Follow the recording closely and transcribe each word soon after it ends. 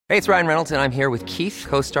Hey, it's Ryan Reynolds, and I'm here with Keith,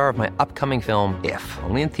 co-star of my upcoming film, If,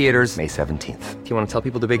 only in theaters May 17th. Do you want to tell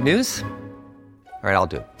people the big news? All right, I'll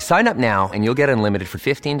do it. Sign up now and you'll get unlimited for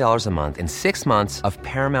 $15 a month and 6 months of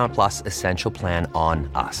Paramount Plus Essential Plan on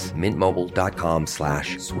us.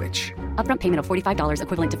 MintMobile.com/switch. Upfront payment of $45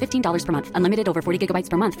 equivalent to $15 per month. Unlimited over 40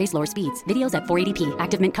 gigabytes per month. Face lower speeds. Videos at 480p.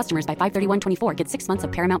 Active Mint customers by 531.24 get 6 months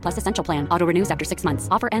of Paramount Plus Essential Plan. Auto renews after 6 months.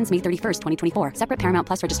 Offer ends May 31st, 2024. Separate Paramount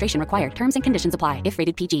Plus registration required. Terms and conditions apply if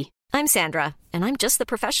rated PG. I'm Sandra, and I'm just the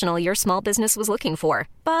professional your small business was looking for.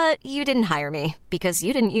 But you didn't hire me because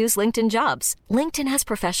you didn't use LinkedIn Jobs. LinkedIn has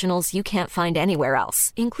professionals you can't find anywhere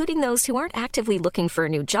else, including those who aren't actively looking for a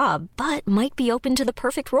new job, but might be open to the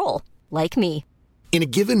perfect role, like me. In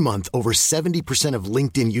a given month, over 70% of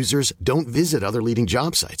LinkedIn users don't visit other leading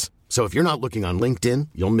job sites. So if you're not looking on LinkedIn,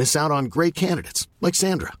 you'll miss out on great candidates like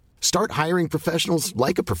Sandra. Start hiring professionals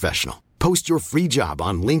like a professional. Post your free job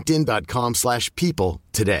on linkedin.com/people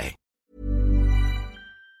today.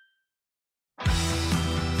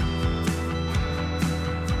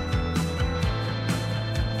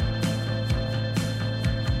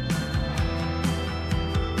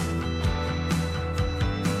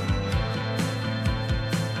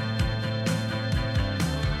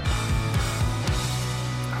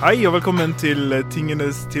 Hei og velkommen til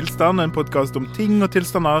Tingenes tilstand, en podcast om ting og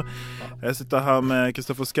tilstander. Jeg sitter her med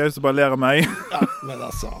Kristoffer Schau som bare ler av meg. Ja, men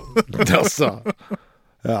altså.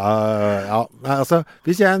 Altså,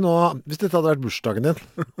 hvis dette hadde vært bursdagen din,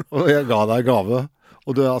 og jeg ga deg gave,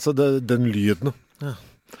 og du, altså, den lyden, ja.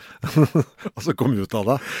 Altså kom ut av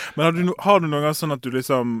det. Men har du noen gang sånn at du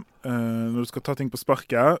liksom, når du skal ta ting på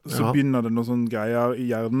sparket, så begynner det noen sånne greier i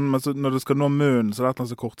hjernen, men så, når du skal nå munnen, så er det et eller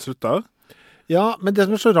annet som kortslutter? Ja, men det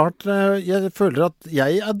som er så rart, jeg føler at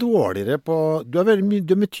jeg er dårligere på, du er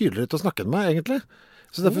mye tydeligere til å snakke enn meg, egentlig.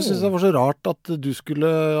 Så derfor synes jeg det var så rart at du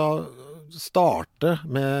skulle starte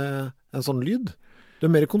med en sånn lyd. Du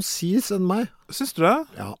er mer konsis enn meg. Syns du det?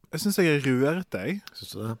 Ja. Jeg synes jeg røret deg.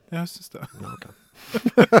 Syns du det? Ja, jeg synes det. Ja, ok.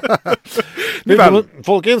 Men,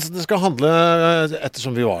 folkens, det skal handle,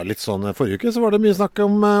 ettersom vi var litt sånn forrige uke, så var det mye snakk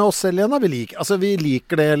om oss selv igjen. Vi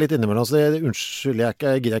liker det litt innimellom, så jeg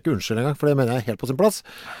gidder ikke unnskyld engang, for det mener jeg er helt på sin plass.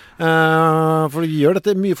 For vi gjør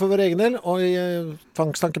dette mye for vår egen del, og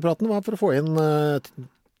tvangstankepraten var for å få inn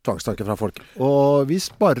tvangstanker fra folk. Og vi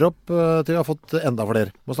sparer opp til vi har fått enda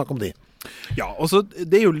flere. Må snakke om de. Ja, og så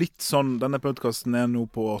det er jo litt sånn, denne podcasten er nå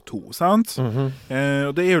på år 2, sant?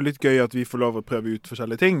 Og det er jo litt gøy at vi får lov å prøve ut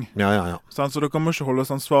forskjellige ting. Ja. Sant? Så dere må ikke holde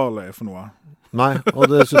oss ansvarlige for noe. Nei, og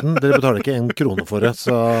dessuten, dere betaler ikke 1 krone for det,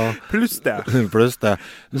 så... Pluss det.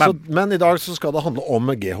 Men i dag så skal det handle om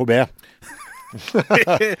GHB.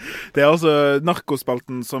 Det er altså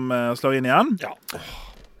narkospalten som slår inn igjen.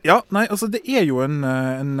 Ja, nei, altså det er jo en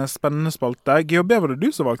spennende spalte. GHB var det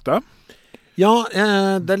du som valgte? Ja,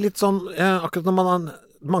 det er litt sånn, akkurat når man har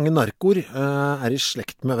mange narkoer er i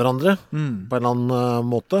slekt med hverandre, på en eller annen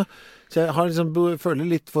måte. Så jeg har liksom,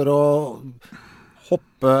 føler litt for å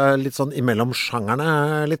hoppe litt sånn imellom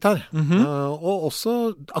sjangerne litt her. Og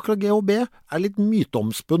også, akkurat GHB er litt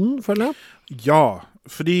myteomspunnen, føler jeg. Ja,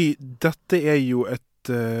 fordi dette er jo et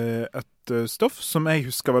stoff som jeg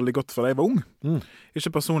husker veldig godt fra da jeg var ung.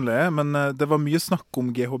 Ikke personlig, men det var mye snakk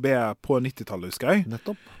om GHB på 90-tallet, husker jeg.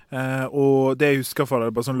 Nettopp. Og det jeg husker fra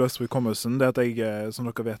det, bare sånn løst for hukommelsen, det er at jeg, som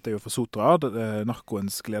dere vet, er jo fra Sotra,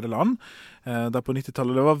 narkoens gledeland. Der på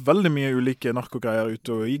 90-tallet det var veldig mye ulike narkogreier ute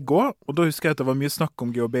og i gå, og da husker jeg at det var mye snakk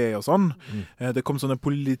om GHB og sånn. Det kom sånne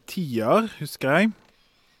politier, husker jeg,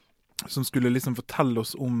 som skulle liksom fortelle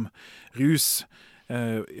oss om rus.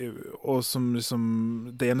 Og som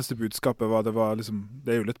liksom det eneste budskapet var, det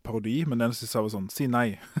er jo litt parodi, men det eneste de sa var sånn, si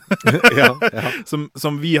nei. Ja.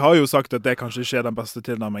 Som vi har jo sagt at det kanskje ikke er den beste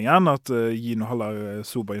tilnærmingen, at gi noe heller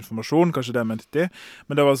sober informasjon, kanskje det er ment i,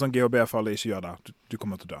 men det var sånn GHB-farlig, ikke gjør det, du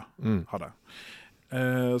kommer til å dø, ha det.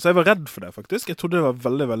 Så jeg var redd for det faktisk, jeg trodde det var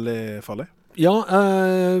veldig, veldig farlig. Ja,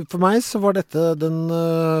 for meg så var dette den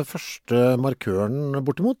første markøren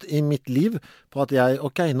bortimot i mitt liv på at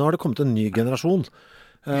ok, nå har det kommet en ny generasjon.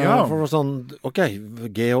 For det var sånn, ok,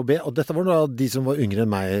 GHB, og dette var da de som var yngre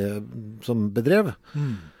enn meg som bedrev.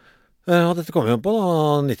 Og dette kom jo på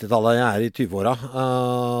 90-tallet, jeg er i 20-åra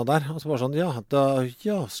der, og så var det sånn,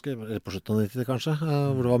 på slutten av 90 kanskje,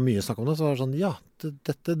 hvor det var mye snakk om det, så var det sånn,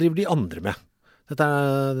 dette driver de andre med. Dette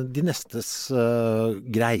er de nestes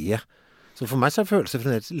greie. Så for meg så er følelsen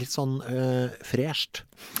fremdeles litt sånn fresht.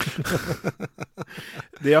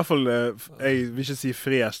 Det er i hvert fall, jeg vil ikke si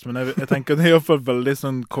fresht, men jeg tenker det er i hvert fall veldig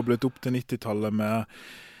sånn koblet opp til 90-tallet med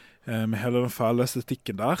hele den fæle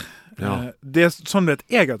estetikken der. Ja. Det er sånn vet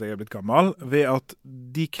jeg at jeg er blitt gammel, ved at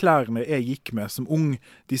de klærne jeg gikk med som ung,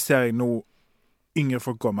 de ser jeg nå yngre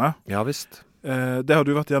folk går med. Ja, visst. Det har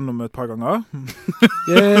du vært gjennom et par ganger.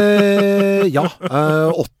 Ja,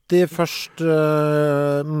 80 først,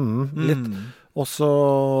 litt. Og så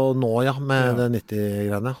nå, ja, med det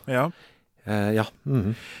 90-greiene. Ja. Ja.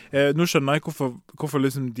 Nå skjønner jeg hvorfor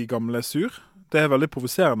liksom de gamle sur. Det veldig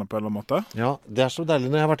provoserende på en eller annen måte. Ja, det så deilig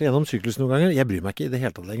når jeg har vært gjennom syklus noen ganger. Jeg bryr meg ikke i det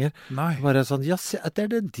hele tatt lenger. Nei. Bare sånn, ja, se, det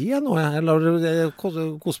nå. Jeg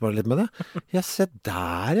koser meg litt med det. Ja, se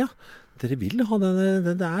der, ja. Dere vil ha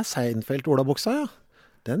det Seinfeld-olabuksa, ja.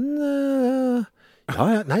 Den,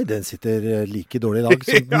 nei, den sitter like dårlig i dag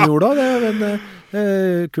som den gjorde da. Men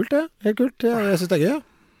kult det, helt kult. Jeg synes det gøy, ja.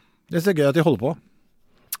 Jeg synes det gøy at de holder på.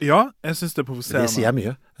 Ja, jeg synes det provoserende. Det sier jeg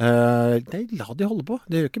mye. Nei, la de holde på.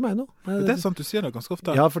 Det gjør ikke meg noe. Det sant du sier det ganske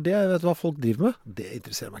ofte. Ja, for det, vet du hva folk driver med? Det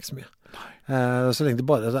interesserer meg ikke så mye. Så lenge det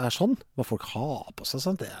bare sånn, hva folk har på seg,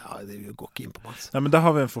 sånn, det går ikke inn på meg. Altså. Nei, men der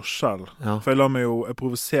har vi en forskjell. Ja. For jeg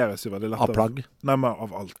provoseres jo veldig lett av plagg. Nei, men av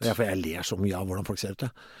alt. Ja, for jeg ler så mye av hvordan folk ser ut,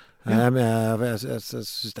 jeg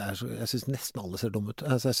synes nesten alle ser dumme ut.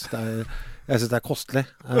 Jeg synes det kostelig.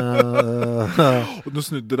 Nå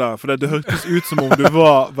snudde det, for det hørtes ut som om du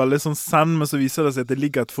var veldig sånn send, men så viser det seg at det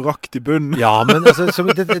ligger et forakt i bunnen. Ja, men altså,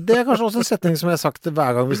 det kanskje også en setning som jeg har sagt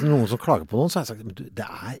hver gang hvis noen som klager på noen, så har jeg sagt, men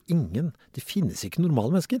det finnes ikke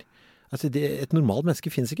normale mennesker. Altså, et normalt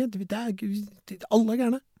menneske finnes ikke. Alle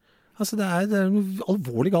gærne. Altså, det er noe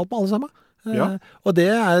alvorlig galt med alle sammen. Ja. Og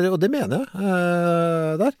det mener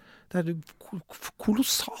jeg der. Det er noe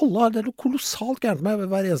kolossalt gærent med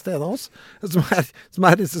hver eneste en av oss som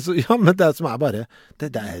er bare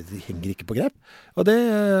det henger ikke på grep og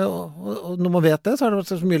når man vet det, så er det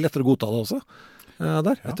så mye lettere å godta det også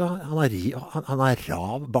der. Ja. Vet du, han er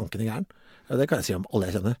rav bankende gæren. Det kan jeg si om alle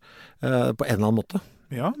jeg kjenner på en eller annen måte.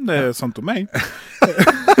 Ja, det er sant om meg.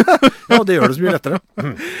 Ja, det gjør det så mye lettere.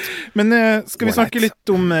 Men skal vi snakke litt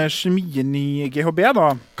om kjemien i GHB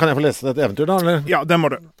da? Kan jeg få lese et eventyr da, eller? Ja, det må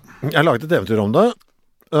du. Jeg har laget et eventyr om det.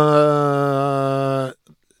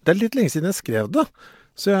 Det er litt lenge siden jeg skrev det,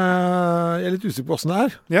 så jeg er litt usikker på hvordan det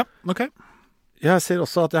er. Ja, ok. Jeg ser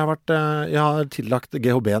også at jeg har tillagt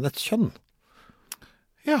GHB-en et kjønn.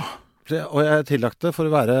 Ja. Og jeg har tillagt det for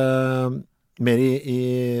å være mer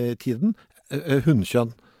i tiden.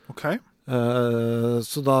 Hundkjønn. Ok.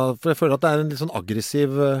 Så da, for jeg føler at det er en litt sånn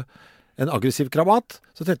aggressiv krabat,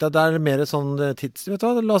 så tenkte jeg at det er mer sånn vet du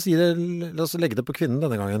hva, la oss legge det på kvinnen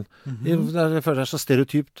denne gangen. Jeg føler det er så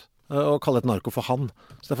stereotypt å kalle et narko for han,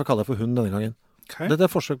 så derfor kaller jeg for hun denne gangen. Okay. Dette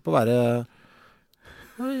er et forsøk på å være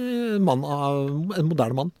en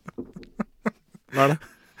moderne mann. Hva er det?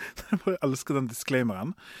 Jeg bare elsker den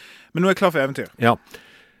disclaimeren. Men nå er jeg klar for eventyr. Ja.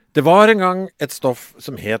 Det var en gang et stoff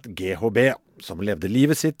som het GHB, som levde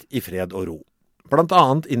livet sitt i fred og ro. Blant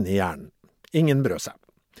annet inne i hjernen. Ingen brød seg.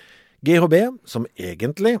 GHB, som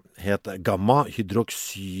egentlig het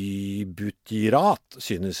gamma-hydroksybutyrat,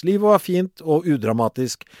 synes livet var fint og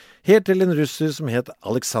udramatisk, helt til en russer som het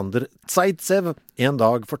Aleksandr Zaitsev en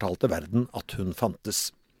dag fortalte verden at hun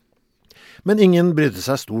fantes. Men ingen brydde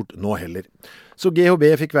seg stort nå heller. Så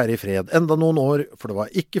GHB fikk være i fred enda noen år, for det var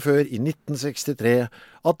ikke før i 1963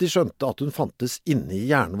 at de skjønte at hun fantes inne i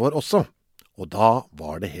hjernen vår også. Og da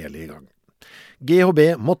var det hele i gang.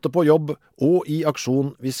 GHB måtte på jobb og i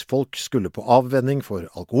aksjon hvis folk skulle på avvenning for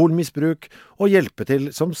alkoholmisbruk og hjelpe til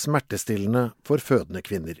som smertestillende for fødende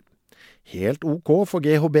kvinner. Helt ok for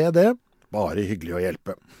GHB det, bare hyggelig å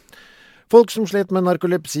hjelpe. Folk som slet med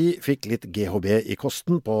narkolepsi fikk litt GHB i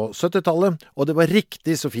kosten på 70-tallet, og det var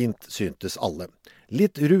riktig så fint, syntes alle.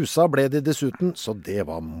 Litt rusa ble de dessuten, så det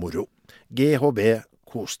var moro. GHB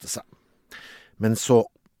koste seg. Men så,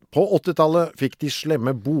 på 80-tallet fikk de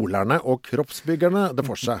slemme bolerne og kroppsbyggerne det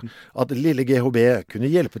for seg at lille GHB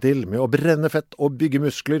kunne hjelpe til med å brenne fett og bygge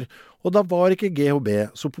muskler, og da var ikke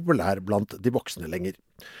GHB så populær blant de voksne lenger.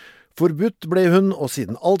 Forbudt ble hun, og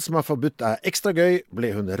siden alt som er forbudt er ekstra gøy,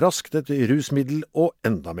 ble hun raskt et rusmiddel og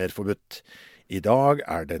enda mer forbudt. I dag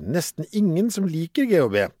er det nesten ingen som liker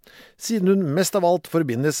GHB, siden hun mest av alt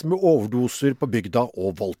forbindes med overdoser på bygda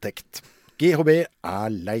og voldtekt. GHB er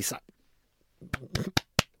lei seg.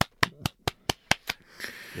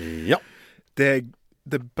 Ja.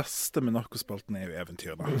 Det beste med narkospalten er jo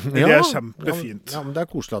eventyr da. Det er kjempefint. Ja, men det er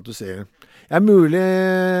koselig at du sier.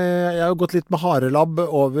 Jeg har gått litt med harelabb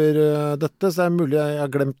over dette, så det er mulig jeg har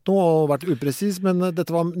glemt noe og vært upresis, men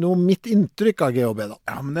dette var noe mitt inntrykk av GHB da.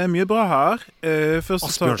 Ja, men det er mye bra her.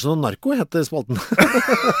 Asbjørnsen og narko heter spalten.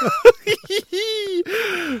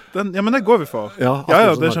 Ja, men det går vi for. Ja, det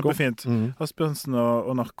er kjempefint. Asbjørnsen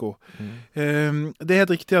og narko. Det er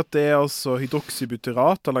helt riktig at det er altså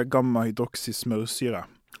hydroksybutyrat, eller gamma-hydroksysmørsyre.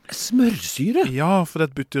 Smørsyre? Ja, for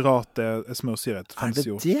det butyrat er smørsyre. Det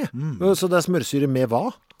det? Så det er smørsyre med hva?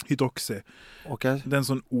 Hydroxy. Ok. Det er en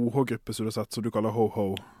sånn OH-gruppe som du har sett, som du kaller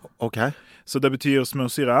HO. Ok. Så det betyr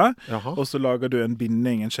smørsyre, Jaha. og så lager du en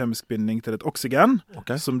kjemisk binding til et oksygen,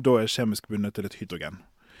 Ok. som da er kjemisk bundet til et hydrogen.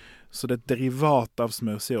 Så det er et derivat av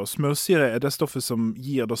smørsyre. Og smørsyre er det stoffet som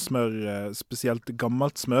gir da smør, spesielt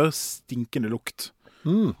gammelt smør, stinkende lukt.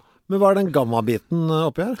 Men hva er den gamma-biten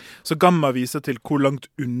oppi her? Så gamma viser til hvor langt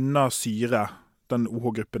unna syre den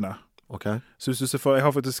OH-gruppen er. Ok. Så hvis du ser for, jeg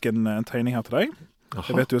har faktisk en tegning her til deg. Aha.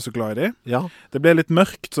 Jeg vet du er så glad i de. Ja. Det ble litt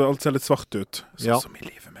mørkt, så alt ser litt svart ut. Sånn som i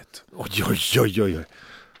livet mitt. Oi.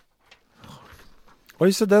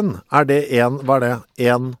 Oi, se den. Er det hva er det?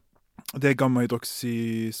 Det er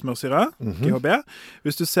gamma-hydroksysmørsyre, GHB.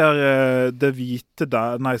 Hvis du ser det hvite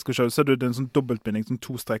der, ser du det er en sånn dobbeltbinding, sånn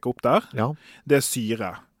 2 streker opp der. Ja. Det er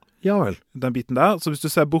syre, Ja vel. den biten der. Så hvis du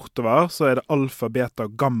ser bortover, så er det alfa, beta,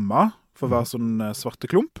 gamma, for hver sånn svarte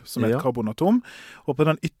klump, som er et Ja. karbonatom. Og på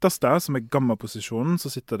den ytterste, som er gamma-posisjonen, så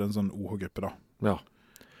sitter det en sånn OH-gruppe da. Ja.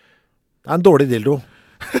 Det er en dårlig dildo.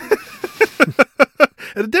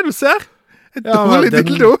 Er det det du ser? En Ja, dårlig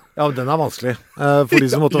dildo? Ja, men den er vanskelig. For de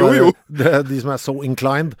som måtte Jo. være de som er so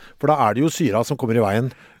inclined. For da er det jo syra som kommer i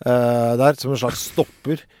veien der, som en slags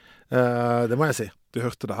stopper. Det må jeg si. Du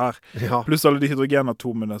hørte det her. Ja, Pluss alle de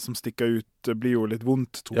hydrogenatomene som stikker ut, det blir jo litt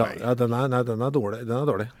vondt, tror jeg. ja den er dårlig. Den er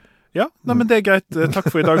dårlig. Ja, nei, men det er greit. Takk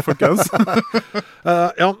for i dag, folkens.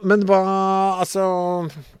 Ja, men hva Altså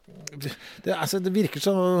det virker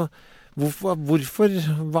så Hvorfor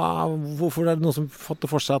er det noen som fatter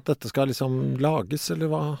for seg at dette skal liksom lages, eller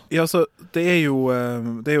hva? Ja, altså, det er jo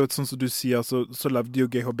et sånn som du sier, så levde jo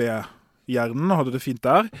GHB-hjernen og hadde det fint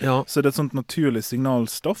der. Ja. Så det er et sånt naturlig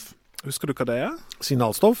signalstoff. Husker du hva det er?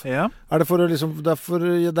 Signalstoff? Ja. Er det for å liksom det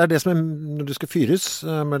er det som er når det skal fyres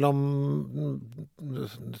mellom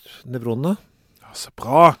nevronene? Ja, så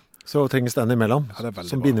bra. Så trenges den imellom, Ja, det er veldig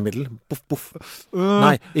som bra. bindemiddel. Buff, buff.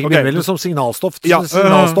 Nei, ikke ok. bindemiddel, som signalstoff. Ja,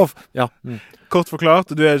 Signalstoff. Ja. Kort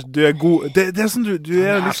forklart, du er god. Det er sånn du er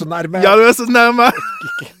Jeg er så nærme. Ja, du er så nærme.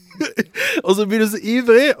 Og så blir du så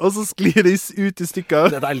ivrig, og så sklir det ut i stykker.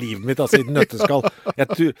 Dette er livet mitt, altså, i et nøtteskall. Det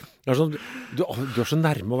er sånn, du er så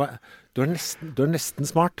nærme å være du er nesten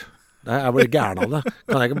smart. Jeg er bare gæren av det.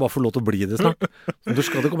 Kan jeg ikke bare få lov til å bli det snart? Du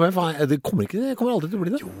skal det komme her, faen. Det kommer aldri til å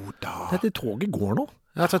bli det. Jo da. Dette toget går nå.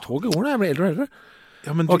 Toget går nå, jeg blir eldre og eldre.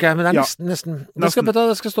 Ja, men Ok, men det er ja, nesten. Det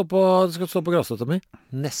skal stå på gravstøtta mi.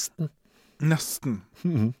 Nesten. Nesten.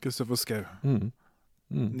 Kristoffer Schau.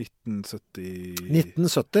 1970.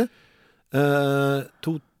 1970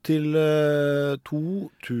 til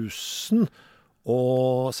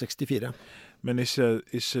 2064. Men ikke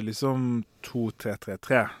liksom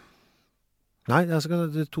 2333. Nei, jeg skal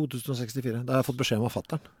til 2064. Da har jeg fått beskjed om av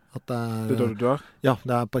fatteren. At Det er da du dør? Ja,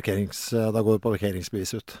 det er da går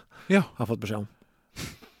parkeringsbevis ut. Ja. Har jeg fått beskjed om.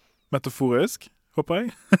 Metaforisk, håper jeg.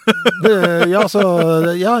 Jeg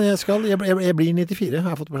blir 94,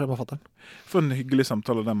 har jeg fått beskjed om av fatteren. For en hyggelig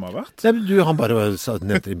samtale den må ha vært. Han bare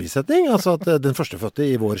nevnte i bisetning, altså at den førstefødte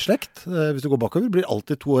i vår slekt, hvis du går bakover, blir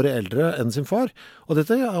alltid 2 år eldre enn sin far. Og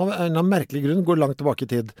dette av en eller annen merkelig grunn går langt tilbake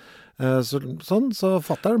i tid. Så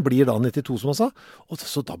fatteren blir da 92, som han sa, og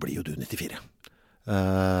så da blir jo du 94.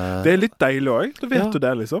 Det er litt deilig også, da vet Ja. du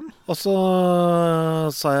det liksom. Og så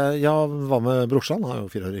sa jeg, ja, hva med brorsan? Han er jo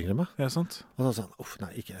 4 år yngre enn meg. Ja, sant? Og så sa han, uff,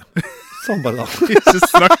 nei, ikke. Så han bare da. Ikke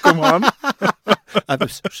snakk om han. Nei,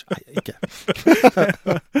 ikke.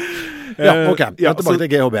 Ja, ok. Ja, Tilbake til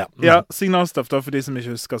GHB. Ja, signalstoff da, for de som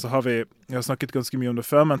ikke husker, så har vi har snakket ganske mye om det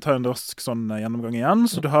før, men tar en rask sånn gjennomgang igjen.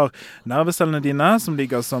 Så du har nervecellene dine, som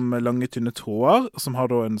ligger som lange, tynne tråder, som har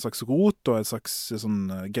da en slags rot og et slags sånn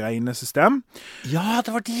greinesystem. Ja,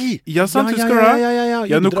 det var de! Ja, sant, husker du det?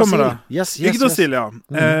 Ja, nå kommer det. Yes. Yggdrasil, ja.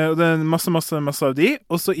 Og det er masse av de.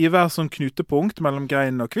 Og så i hver sånn knutepunkt mellom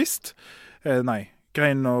grein og kvist,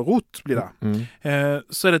 grein og rot blir det,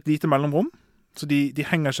 så er det et lite mellomrom. Så de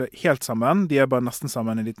henger ikke helt sammen, de er bare nesten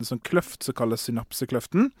sammen i en liten sånn kløft som kalles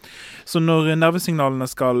synapsekløften. Så når nervesignalene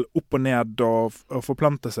skal opp og ned og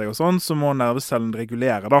forplante seg og sånn, så må nervecellen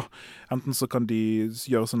regulere da. Enten så kan de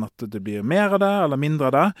gjøre sånn at det blir mer av det, eller mindre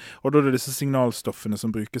av det, og da er det disse signalstoffene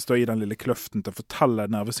som brukes da i den lille kløften til å fortelle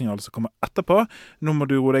nervesignalet som kommer etterpå. Nå må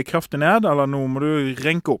du roe deg kraftig ned, eller nå må du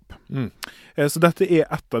renke opp. Så dette er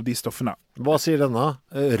et av de stoffene. Hva sier denne?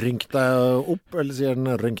 Rynk deg opp, eller sier den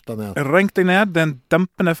rynk deg ned? Renk deg ned, det er en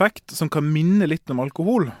dempende effekt som kan minne litt om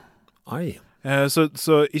alkohol. Ai. Så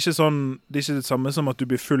ikke sånn, det er ikke det samme som at du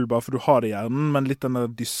blir full bare for du har det i hjernen, men litt den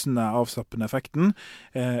dyssende, avslappende effekten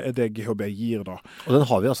er det GHB gir da. Og den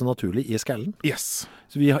har vi altså naturlig i skallen. Yes.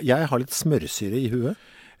 Så jeg har litt smørsyre i huet.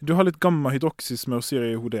 Du har litt gamma-hydroksysmørsyre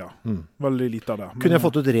i hodet, ja. Veldig lite av det. Kunne jeg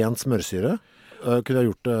fått ut ren smørsyre? Kunne jeg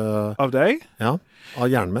gjort det... Av deg? Ja, av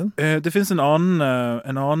jernmenn. Det finnes en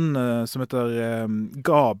annen som heter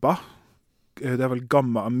GABA. Det er vel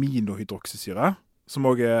gamma-aminohydroksysyre, som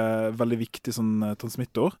også er veldig viktig sånn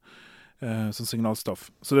transmittor. Sånn signalstoff.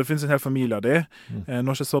 Så det finnes en hel familie av de. Nå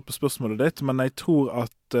har jeg ikke svart på spørsmålet ditt, men jeg tror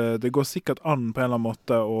at det går sikkert an på en eller annen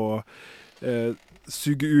måte å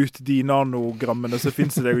suge ut de nanogrammene som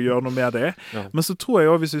finnes i deg og gjøre noe med det. Ja. Men så tror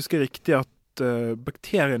jeg også, hvis jeg husker riktig, at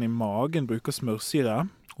bakterien i magen bruker smørsyre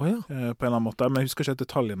på en eller annen måte, men jeg husker ikke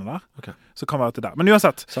detaljene der. Okay. Så kan være til det. Men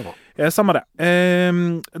uansett, samme det.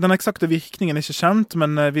 Den eksakte virkningen er ikke kjent,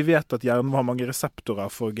 men vi vet at hjernen har mange reseptorer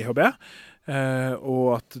for GHB, og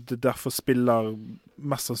at det derfor spiller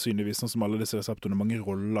mest sannsynligvis, sånn som alle disse reseptorene, mange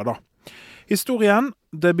roller da. Historien,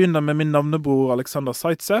 det begynner med min navnebror Alexander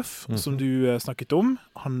Zaitsev, som du snakket om.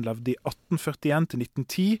 Han levde i 1841 til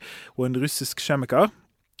 1910, og en russisk kjemiker.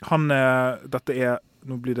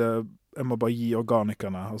 Nå blir det, jeg må bare gi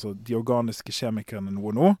organikerne, altså de organiske kjemikerne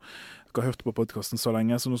noe nå. Dere har hørt på podcasten så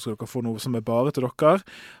lenge, så nå skal dere få noe som er bare til dere.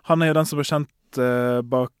 Han er jo den som er kjent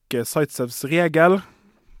bak Zaitsevs regel.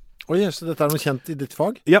 Oi, så dette er noe kjent i ditt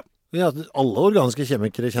fag? Ja. Alle organiske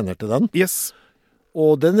kjemikere kjenner til den? Yes.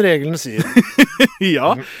 Og den regelen sier?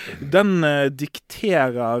 Ja, den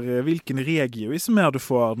dikterer hvilken regioismer du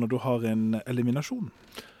får når du har en eliminasjon.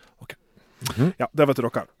 Ok. Ja, det var til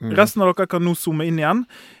dere. Resten av dere kan nå zoome inn igjen.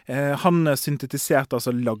 Han syntetiserte,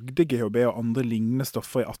 altså lagde GHB og andre lignende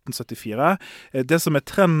stoffer i 1874. Det som er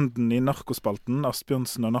trenden i narkospalten,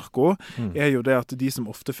 Asbjørnsen og narko, er jo det at de som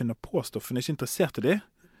ofte finner på stoffene er ikke interessert i de.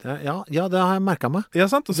 Ja, det har jeg merket meg. Ja,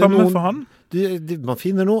 sant, og sammen for han. Man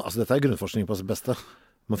finner noe, altså dette er grunnforskning på sitt beste.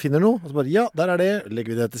 Man finner noe, og så bare, ja, der er det,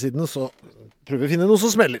 legger vi det til siden, og så prøver vi å finne noe som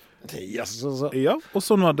smeller. Yes, Ja, og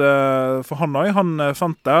sånn var det for han også. Han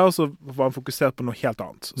fant det, og så var han fokusert på noe helt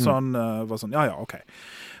annet. Så han var sånn, ja, ok.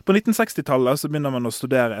 På 1960-tallet så begynner man å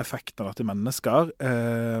studere effekten av dette mennesker.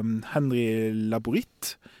 Henry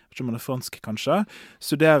Laborit, ikke om han er fransk kanskje,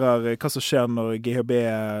 studerer hva som skjer når GHB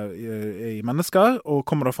er i mennesker, og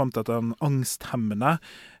kommer da frem til at det er en angsthemmende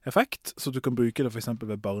effekt, så du kan bruke det for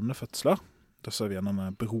eksempel ved barnefødsler. Da ser vi gjennom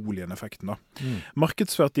beroligende effekten da.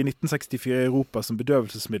 Markedsført i 1964 i Europa som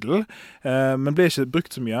bedøvelsesmiddel, men ble ikke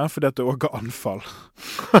brukt så mye, fordi at det også ga anfall.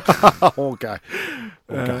 Okay.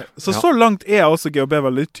 Så langt er også GHB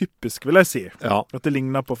veldig typisk, vil jeg si. Ja. At det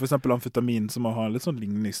ligner på for eksempel amfetamin, som har en litt sånn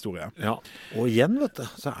lignende historie. Ja, og igjen, vet du,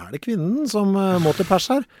 så er det kvinnen som må til pers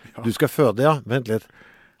her. Ja. Du skal føde, ja. Vent litt.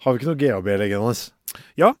 Har vi ikke noe GHB-liggende?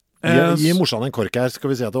 Ja. Gi morsan en kork her,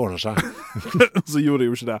 skal vi si at det ordner seg. Så gjorde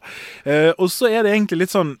det jo ikke det. Og så er det egentlig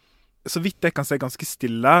litt sånn, så vidt jeg kan se, ganske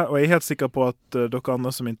stille, og jeg er helt sikker på at dere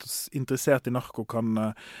andre som er interessert i narko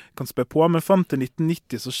kan spe på, men frem til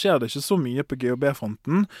 1990 så skjer det ikke så mye på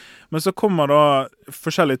GHB-fronten, men så kommer da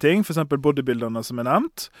forskjellige ting, for eksempel bodybuilderne som er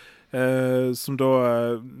nevnt, som da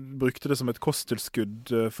brukte det som et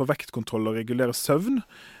kosttilskudd for vektkontroll og regulere søvn.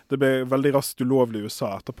 Det ble veldig raskt ulovlig i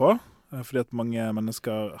USA etterpå, fordi at mange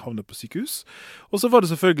mennesker havnet på sykehus. Og så var det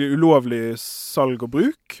selvfølgelig ulovlig salg og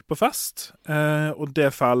bruk på fest, og det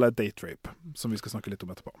fæle date rape, som vi skal snakke litt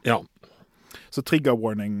om etterpå. Ja. Så trigger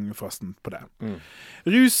warning forresten på det.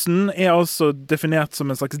 Rusen er altså definert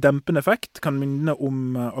som en slags dempende effekt, kan minne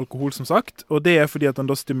om alkohol som sagt, og det er fordi at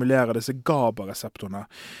den da stimulerer disse GABA-reseptorene.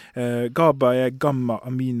 GABA er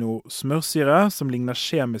gamma-aminosmørsyre, som ligner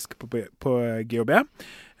kjemisk på GHB,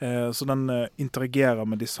 så den interagerer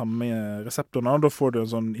med de samme reseptorene, og da får du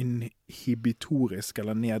en sånn inhibitorisk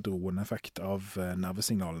eller nedroende effekt av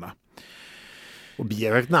nervesignalene. Og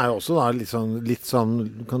bieffekten er jo også da litt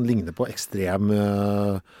sånn kan ligne på ekstrem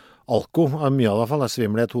alko. Mye av det i hvert fall er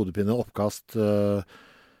svimmelhet, hodepine, oppkast,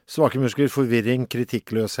 svake muskler, forvirring,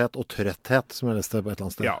 kritikkløshet og trøtthet, som jeg leste på et eller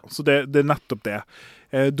annet sted. Ja, så det er nettopp det.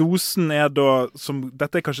 Dosen er da,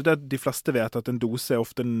 dette er kanskje det de fleste vet, at en dose er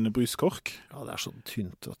ofte en bruskork. Ja, det er så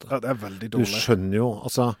tynt, vet du. Ja, det er veldig dårlig. Du skjønner jo,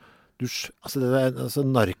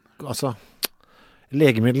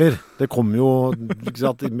 legemidler, det kommer jo, ikke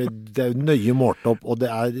sant, det er jo nøye målt opp, og det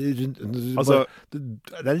er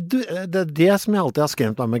det som jeg alltid har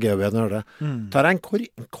skremt meg med GHB når jeg hører det. Tar jeg en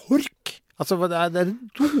kork? Altså, det er det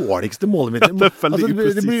dårligste målemiddelet. Det er veldig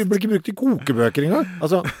det blir ikke brukt i kokebøker engang.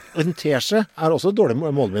 Altså, en teskje er også et dårlig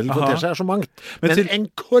målemiddelmiddel, for en teskje er så mangt. Men en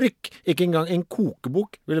kork, ikke engang en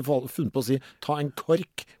kokebok, ville funnet på å si, ta en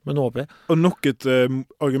kork med noe oppi. Og nok et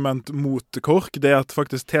argument mot kork, det er at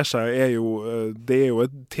faktisk teskje det er jo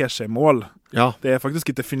et teskjemål. Ja. Det er faktisk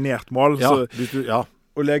et definert mål. Ja, så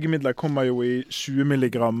og legemidler kommer jo i 20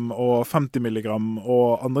 milligram og 50 milligram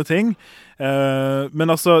og andre ting. Men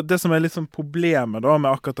altså, det som litt sånn problemet da, med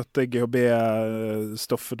akkurat dette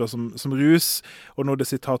GHB-stoffet da, som rus, og nå det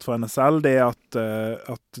sitat fra NSL, det at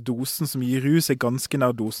dosen som gir rus ganske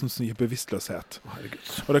nær dosen som gir bevisstløshet.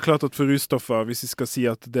 Og det klart at for russtoffer, hvis vi skal si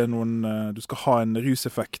at det noen, du skal ha en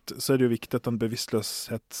ruseffekt, så det jo viktig at den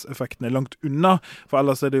bevisstløshetseffekten langt unna, for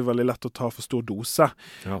ellers det jo veldig lett å ta for stor dose.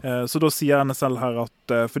 Ja. Så da sier NSL her at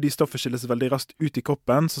fordi stoffet skilles veldig raskt ut i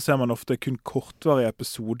kroppen, så ser man ofte kun kortvarige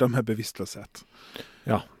episoder med bevisstløshet.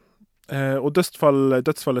 Ja. Og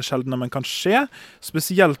dødsfall sjeldnere, men kan skje,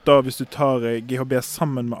 spesielt da hvis du tar GHB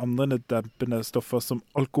sammen med andre dempende stoffer som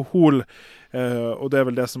alkohol, og det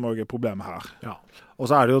vel det som også problemet her. Ja. Og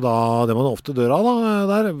så det jo da, det man ofte dør av da,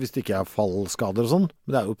 der, hvis det ikke fallskader og sånn,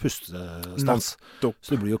 men det jo pustestans, så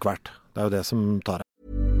det blir jo kvert. Det jo det som tar.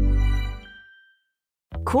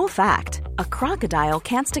 Cool fact, a crocodile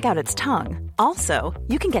can't stick out its tongue. Also,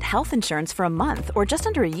 you can get health insurance for a month or just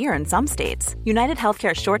under a year in some states. United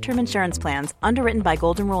Healthcare short-term insurance plans, underwritten by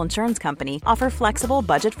Golden Rule Insurance Company, offer flexible,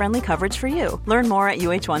 budget-friendly coverage for you. Learn more at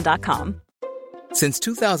uh1.com. Since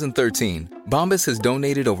 2013, Bombas has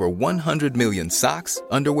donated over 100 million socks,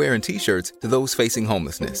 underwear, and T-shirts to those facing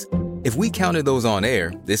homelessness. If we counted those on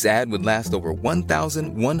air, this ad would last over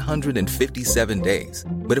 1,157 days.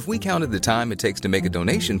 But if we counted the time it takes to make a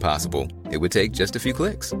donation possible, it would take just a few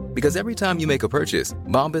clicks. Because every time you make a purchase,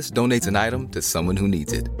 Bombas donates an item to someone who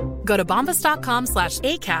needs it. Go to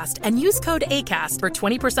bombas.com/ACAST and use code ACAST for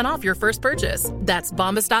 20% off your first purchase. That's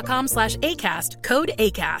bombas.com/ACAST, code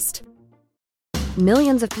ACAST.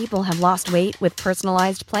 Millions of people have lost weight with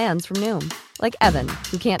personalized plans from Noom. Like Evan,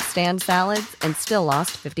 who can't stand salads and still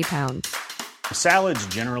lost 50 pounds. Salads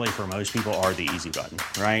generally for most people are the easy button,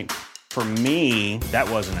 right? For me, that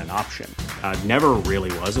wasn't an option. I never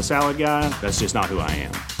really was a salad guy. That's just not who I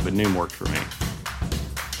am. But Noom worked for me.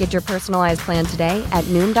 Get your personalized plan today at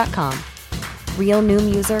Noom.com. Real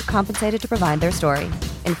Noom user compensated to provide their story.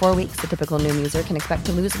 In 4 weeks, the typical Noom user can expect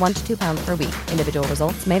to lose 1 to 2 pounds per week. Individual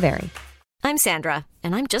results may vary. I'm Sandra,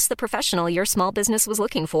 and I'm just the professional your small business was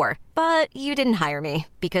looking for. But you didn't hire me,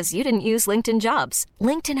 because you didn't use LinkedIn Jobs.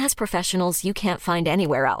 LinkedIn has professionals you can't find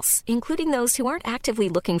anywhere else, including those who aren't actively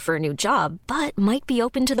looking for a new job, but might be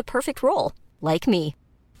open to the perfect role, like me.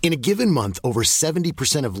 In a given month, over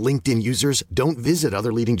 70% of LinkedIn users don't visit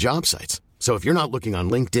other leading job sites. So if you're not looking on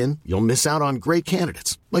LinkedIn, you'll miss out on great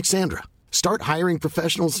candidates, like Sandra. Start hiring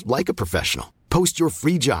professionals like a professional. Post your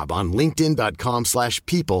free job on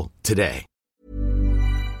linkedin.com/people today.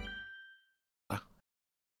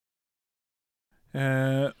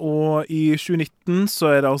 Og i 2019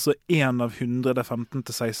 så det altså 1 av 100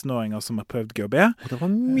 15-16-åringer som har prøvd GHB. Og det var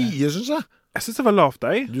mye, synes jeg. Jeg synes det var lavt,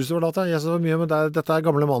 jeg. Du synes det var lavt, jeg synes det var mye, men dette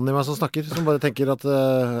gamle mannen i meg som snakker, som bare tenker at det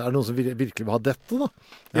noen som virkelig vil ha dette, da?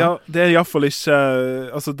 Ja, det i hvert fall ikke,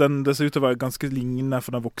 altså det ser ut til å være ganske lignende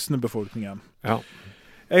for den voksne befolkningen. Ja.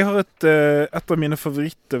 Jeg har et av mine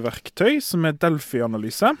favorittverktøy, som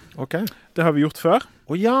Delphi-analyse. Ok. Det har vi gjort før.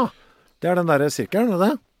 Ja, det den der sirkelen,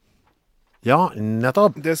 det? Ja,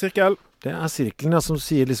 nettopp. Det sirkel. Det sirkelen som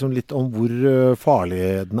sier liksom litt om hvor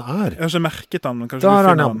farlig den Jeg har ikke merket den, men kanskje der du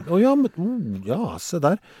finner den. Ja, men, ja, se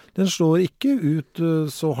der. Den slår ikke ut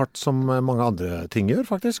så hardt som mange andre ting gjør,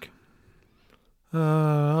 faktisk.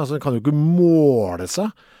 Altså, den kan jo ikke måle seg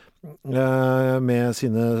med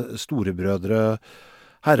sine storebrødre.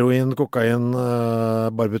 Heroin, kokain,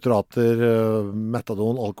 barbiturater,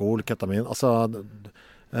 metadon, alkohol, ketamin. Altså,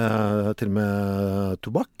 til og med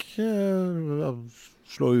tobakk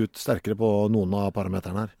slår ut sterkere på noen av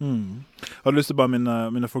parameterne her. Har du lyst til å bare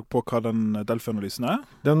minne folk på hva den Delphi-analysen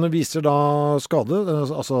Den viser da skade,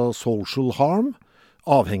 altså social harm,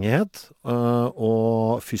 avhengighet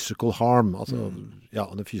og physical harm. Altså, ja,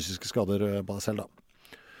 det fysiske skader på deg selv da.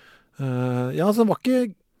 Ja, altså, det var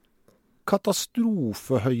ikke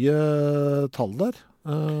katastrofehøye tall der,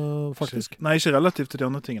 faktisk. Nei, ikke relativt til de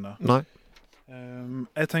andre tingene. Nei.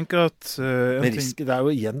 Jeg tenker at men risk, det jo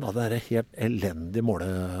igjen da, det helt elendig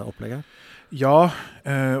måleopplegg her. Ja,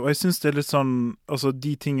 og jeg synes det litt sånn, altså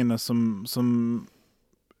de tingene som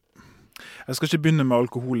jeg skal ikke begynne med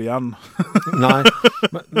alkohol igjen. Nei,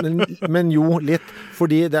 men jo litt,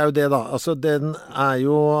 fordi det jo det da, altså den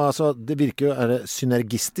jo, altså det virker jo, det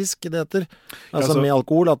synergistisk det heter, altså med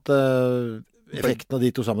alkohol, at effekten av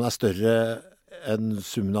de to sammen større enn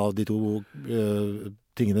summen av de to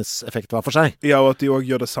tingenes effekt hver for seg. Ja, og at de også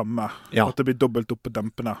gjør det samme. Ja. At det blir dobbelt opp på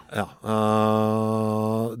dempene. Ja,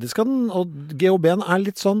 det skal den, og GHB-en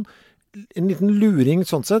litt sånn, en liten luring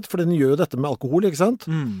sånn sett, for den gjør jo dette med alkohol, ikke sant?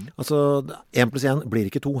 Altså, 1 + 1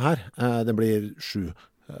 blir ikke 2 her. Det blir 7.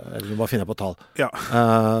 Eller nå bare finner jeg på tall. Ja,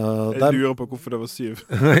 jeg lurer på hvorfor det var 7.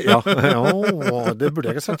 Ja, det burde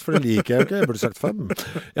jeg ikke sagt, for det liker jeg jo ikke. Jeg burde sagt 5.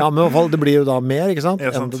 Ja, men i hvert fall, det blir jo da mer, ikke sant?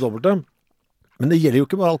 Enn det dobbelte. Men det gjelder jo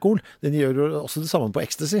ikke bare alkohol. Den gjør jo også det samme på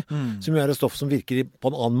ecstasy, som jo er et stoff som virker på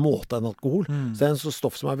en annen måte enn alkohol. Så det er en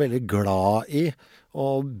stoff som er veldig glad i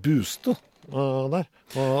å booste der.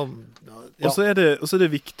 Og så er det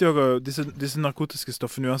viktig disse narkotiske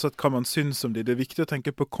stoffene, uansett hva man synes om de, det er viktig å tenke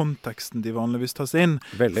på konteksten de vanligvis tas inn.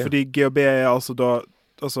 Veldig. Fordi GHB er altså da,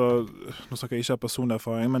 nå snakker jeg ikke av personlig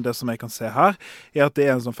erfaring, men det som jeg kan se her, er at det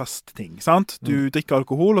er en sånn festting, sant? Du drikker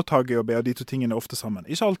alkohol og tar GHB, og de to tingene er ofte sammen.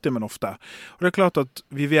 Ikke alltid, men ofte. Og det er klart at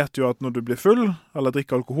vi vet jo at når du blir full, eller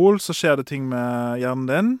drikker alkohol, så skjer det ting med hjernen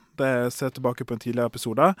din. Det ser tilbake på en tidligere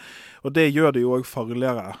episode. Og det gjør det jo også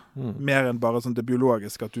farligere. Mer enn bare sånn det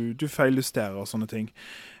biologiske, at du feiljusterer og sånne ting.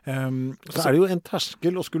 Så er det jo en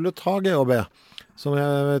terskel å skulle ta GHB, som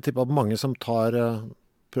jeg tipper at mange som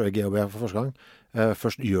prøver GHB for første gang,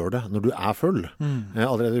 først gjør det når du er full.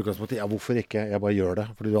 Allerede i utgangspunktet, ja, hvorfor ikke? Jeg bare gjør det,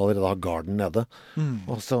 fordi du allerede har garden nede.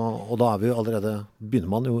 Og da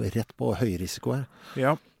begynner man jo rett på høy risiko her.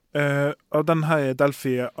 Ja. Av denne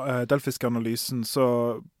delfiske analysen så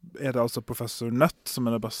er det altså professor Nutt som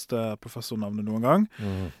er det beste professornavnet noen gang,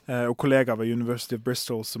 og kollegaer ved University of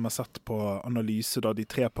Bristol som har sett på analyse da de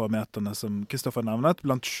 3 parameterne som Kristoffer nevnet,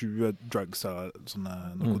 blant 20 drugs, sånne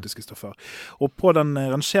narkotiske stoffer. Og på den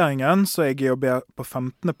rangeringen så er GHB på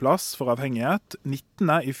 15. plass for avhengighet,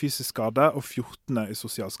 19. i fysisk skade og 14. i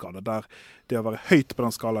sosial skade, der det å være høyt på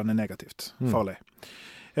den skalaen er negativt, farlig.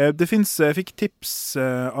 Jeg fikk tips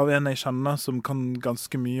av en jeg kjenner som kan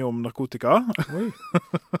ganske mye om narkotika. Oi.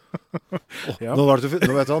 Ja. Nå var jeg god.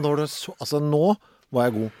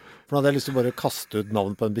 For nå hadde jeg lyst til å bare kaste ut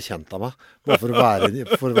navn på en bekjent av meg, bare for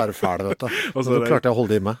å være fæl, vet du. Og så klarte jeg å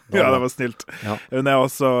holde det i meg. Ja, det var snilt. Ja. Hun er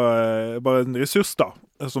også bare en ressurs da,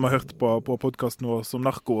 som har hørt på podcasten vår som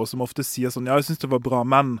narko, og som ofte sier sånn, ja, jeg synes det var bra,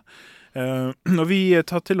 men... og vi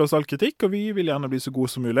tar til oss all kritikk, og vi vil gjerne bli så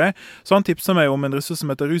gode som mulig. Så han tipset meg om en ressurs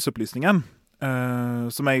som heter Rusopplysningen,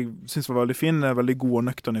 som jeg synes var veldig fin, veldig god og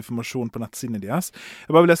nøktern informasjon på nettsiden deres.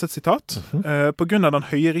 Jeg bare vil lese et sitat. På grunn av den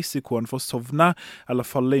høye risikoen for å sovne eller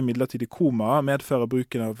falle i midlertidig koma medfører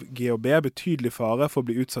bruken av GHB betydelig fare for å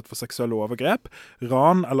bli utsatt for seksuelle overgrep,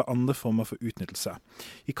 ran eller andre former for utnyttelse.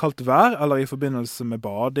 I kaldt vær eller i forbindelse med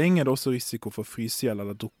bading er det også risiko for frysehjell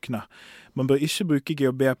eller drukne. Man bør ikke bruke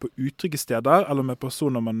GHB på utrygge steder eller med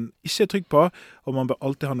personer man ikke er trygg på, og man bør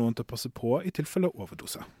alltid ha noen til å passe på i tilfelle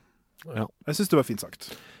overdose. Ja. Jeg synes det var fint sagt.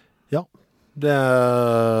 Ja, det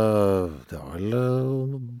var vel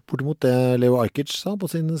bortimot det Leo Ajkic sa på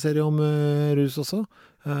sin serie om rus også.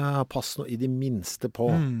 Pass nå i de minste på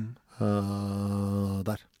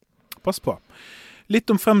der. Pass på. Litt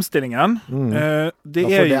om fremstillingen. Det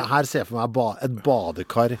her ser jeg for meg et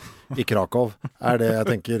badekar i Krakow, er det jeg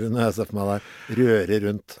tenker når jeg ser for meg der. Røre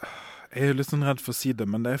rundt. Jeg er litt sånn redd for å si det,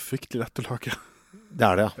 men det er fryktelig lett å lage. Det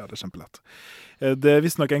er det, ja. Ja, det er kjempelett. Det er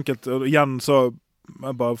visst nok enkelt, og igjen så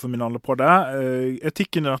bare for min alle på det.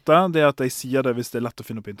 Etikken i dette, det er at jeg sier det hvis det er lett å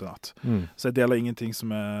finne på internett. Så jeg deler ingenting som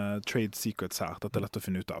er trade secrets her, dette er lett å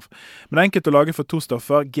finne ut av. Men det er enkelt å lage for 2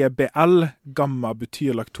 stoffer, GBL,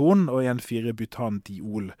 gamma-butyrlakton og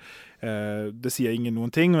 1,4-butandiol. Det sier ingen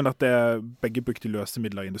noen ting, men at det er begge brukt i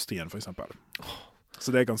løsemidler i industrien, for eksempel. Så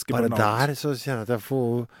det er ganske banalt. Bare der så kjenner jeg at jeg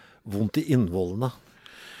får vondt i innvollene.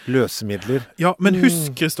 Løsemidler. Ja, men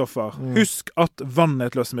husk, Kristoffer, husk at vann er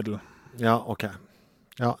et løsemiddel. Ja, ok.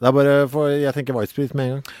 Ja, det er bare for jeg tenker white sprit med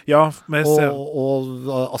en gang. Ja, men jeg ser... Og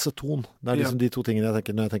aceton. Det er liksom de 2 tingene jeg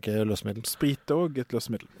tenker når jeg tenker løsemidel. Sprit er også et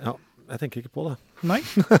løsemiddel. Ja, jeg tenker ikke på det. Nei,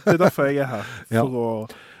 det er derfor jeg er her. Ja,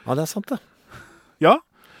 det er sant det. Ja.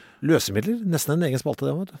 Løsemidler, nesten en egen spalte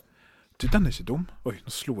det, vet du. Du, den er ikke dum. Oi,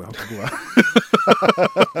 nå slo jeg alt på bordet.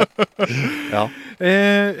 Ja.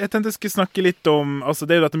 Jeg tenkte jeg skulle snakke litt om, altså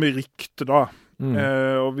det er jo dette med rykte da.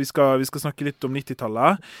 Og vi skal snakke litt om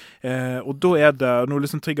 90-tallet. Og da er det noe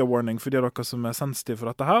liksom trigger warning for de av dere som er sensitive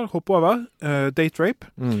for dette her. Hopp over. Date rape.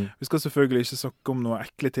 Vi skal selvfølgelig ikke snakke om noe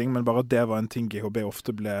ekle ting, men bare det var en ting GHB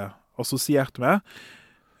ofte ble assosiert med.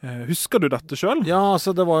 Husker du dette selv? Ja,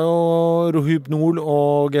 altså det var jo Rohypnol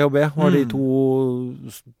og GHB var de 2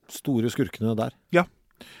 store skurkene der. Ja,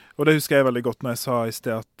 og det husker jeg veldig godt når jeg sa i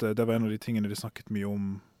sted at det var en av de tingene de snakket mye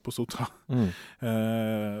om på Sotra.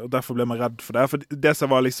 Og derfor ble man redd for det. For det som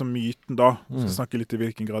var liksom myten da, skal snakke litt i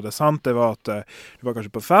hvilken grad det er sant, det var at du var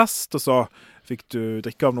kanskje på fest, og så fikk du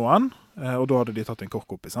drikke av noen, og da hadde de tatt en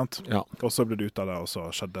kork oppi, sant? Ja. Og så ble du ut av det, og så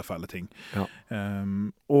skjedde fæle ting. Ja.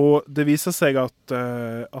 Og det viser seg at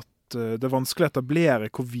det vanskelig å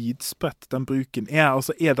etablere hvor vidspredt den bruken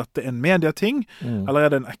Altså, dette en medieting, eller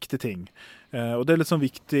det en ekte ting? Og det litt sånn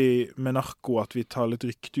viktig med narko at vi tar litt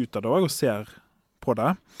rykte ut av det og ser på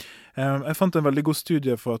det. Jeg fant en veldig god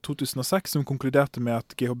studie fra 2006 som konkluderte med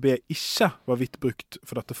at GHB ikke var vidt brukt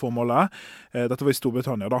for dette formålet. Dette var i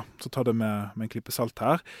Storbritannia da, så ta det med en klippe salt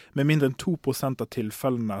her. Med mindre enn 2% av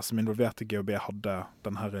tilfellene som involverte GHB hadde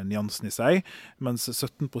denne nyansen i seg, mens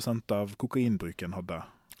 17% av kokainbruken hadde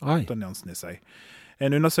den nyansen i seg.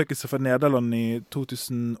 En undersøkelse fra Nederland i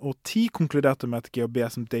 2010 konkluderte med at GHB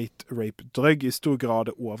som date-rape-drug i stor grad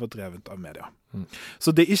overdrevet av media.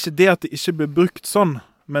 Så det ikke det at det ikke ble brukt sånn,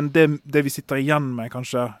 men det vi sitter igjen med,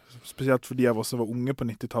 kanskje, spesielt for de av oss som var unge på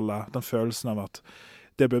 90-tallet, den følelsen av at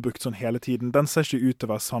det ble brukt sånn hele tiden, den ser ikke ut til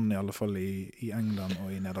å være sann, i alle fall i England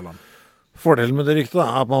og i Nederland. Fordelen med det ryktet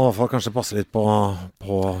at man i hvert fall kanskje passer litt på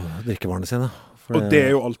drikkevarene sine. Og det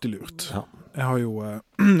jo alltid lurt. Ja.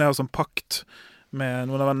 Jeg har sånn pakt med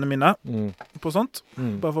noen av vennene mine på sånt,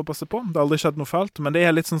 bare for å passe på. Det har aldri skjedd noe fælt, men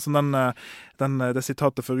det litt sånn som det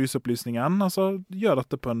sitatet for rusopplysningen. Altså, gjør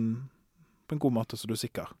dette på en god måte, så du er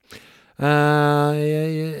sikker.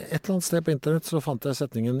 Et eller annet sted på internett så fant jeg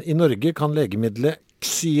setningen: I Norge kan legemiddelet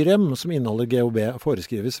Xyrem, som inneholder GHB,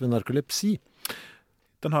 foreskrives ved narkolepsi.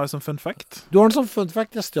 Den har jeg som fun fact. Du har den som fun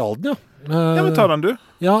fact, jeg stjal den, ja. Ja, men ta den du.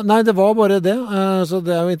 Ja, nei, det var bare det. Så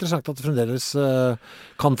det jo interessant at det fremdeles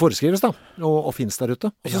kan foreskrives da, og finnes der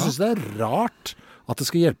ute. Og så synes jeg det rart at det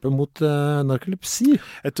skal hjelpe mot narkolepsi.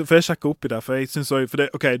 For jeg sjekker opp i det, for jeg synes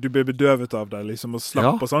også, ok, du blir bedøvet av det, liksom, og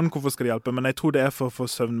slapp og sånn, hvorfor skal det hjelpe? Men jeg tror det for å få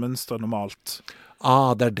søvnmønstre normalt.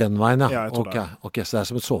 Det den veien, ja. Ja, jeg tror det. Ok, så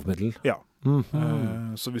det som et sovemiddel. Ja.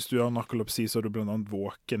 Så hvis du har narkolepsi, så er du blant annet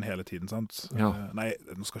våken hele tiden, sant? Ja. Nei,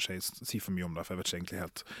 nå skal ikke jeg si for mye om det, for jeg vet ikke egentlig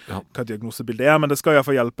helt hva diagnosebildet men det skal i hvert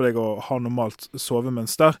fall hjelpe deg å ha normalt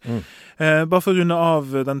sovemønster. Bare for å runde av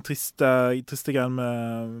den triste greien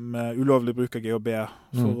med ulovlig bruk av GHB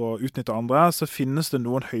for å utnytte andre, så finnes det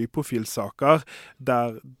noen høyprofilsaker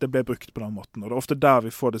der det ble brukt på den måten, og det ofte der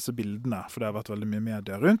vi får disse bildene, for det har vært veldig mye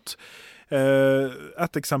media rundt.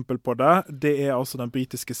 Et eksempel på det altså den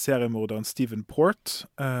britiske seriemorderen Stephen Port.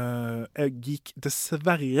 Jeg gikk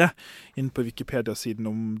dessverre inn på Wikipedia-siden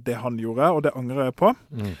om det han gjorde, og det angrer jeg på.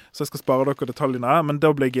 Så jeg skal spare dere detaljene, men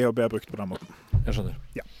da ble GHB brukt på den måten. Jeg skjønner.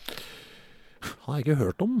 Ja. Har jeg ikke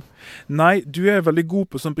hørt om. Nei, du veldig god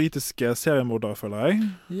på sånn britiske seriemordere, føler jeg.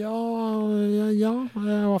 Ja. I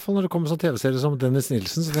hvert fall når det kommer sånn TV-serie som Dennis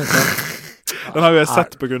Nilsen, så tenker jeg den har jo jeg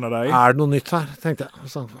sett på grunn av deg. Det noe nytt her, tenkte jeg.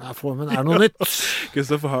 Men det noe nytt?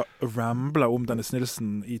 Kristoffer har ramblet om Dennis Nilsen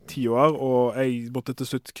i 10 år, og jeg måtte til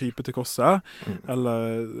slutt krype til korset. Eller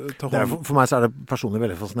ta hånd. For meg så det personlig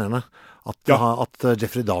veldig fascinerende at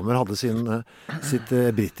Jeffrey Dahmer hadde sitt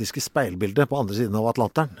britiske speilbilde på andre siden av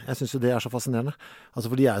Atlanteren. Jeg synes jo det så fascinerende. Altså,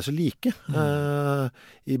 for de jo så like.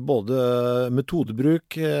 I både metodebruk,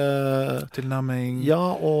 tilnærming,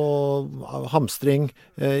 og hamstring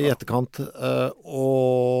i etterkant,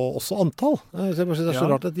 og også antall. Så jeg bare synes det så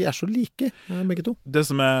rart at de så like, begge to. Det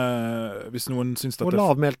som hvis noen synes at og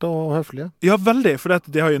lavmælte og høflige. Ja, veldig, for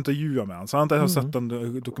de har jo intervjuet med han, sant? Jeg har sett den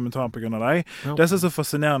dokumentaren på grunn av deg. Det som så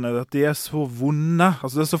fascinerende at de så vonde,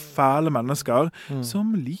 altså det så fæle mennesker,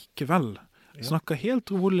 som likevel snakker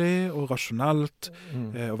helt rolig og rasjonelt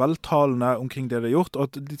og veltalende omkring det de har gjort, og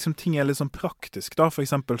at liksom, ting litt sånn praktisk da. For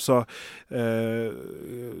eksempel så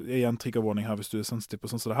en triggervarning her hvis du sensitiv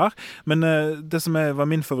på sånn som det her, men det som var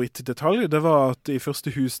min favorittdetalj, det var at i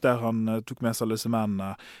første hus der han tok med seg alle disse mennene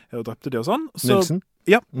og drepte de og sånn, Nilsen?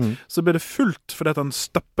 Ja, så ble det fullt fordi at han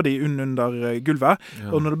stappet de under gulvet,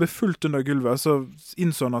 og når det ble fullt under gulvet så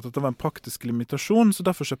innså han at det var en praktisk limitasjon, så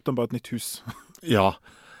derfor kjøpte han bare et nytt hus. Ja,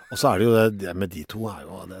 og så det jo det med de to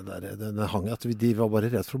jo det hang at de var bare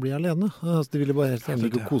redd for å bli alene. Altså, de ville bare helt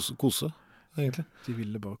enig å kose, egentlig. De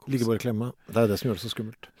ville bare kose. Ligge bare klemme. Det jo det som gjør det så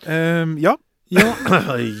skummelt. Ja.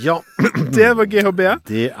 Ja. Det var GHB.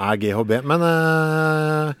 Det GHB, men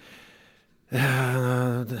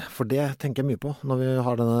for det tenker jeg mye på når vi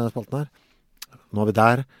har denne spalten her. Nå vi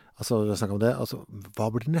der, altså vi snakker om det, altså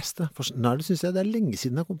hva blir det neste? For det synes jeg det lenge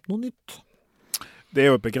siden det har kommet noe nytt. Det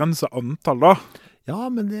jo et begrenset antall da. Ja,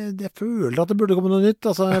 men jeg føler at det burde komme noe nytt.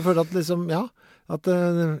 Altså jeg føler at liksom,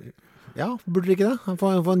 burde det ikke det? Få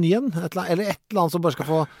en ny en, eller et eller annet som bare skal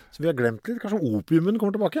få, som vi har glemt litt, kanskje opiumen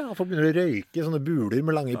kommer tilbake, at folk begynner å røyke sånne buler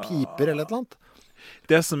med lange piper eller et eller annet.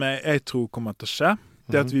 Det som jeg tror kommer til å skje,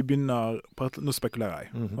 det at vi begynner nå spekulerer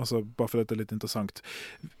jeg, altså bare fordi det litt interessant.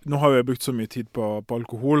 Nå har jeg brukt så mye tid på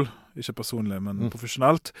alkohol, ikke personlig, men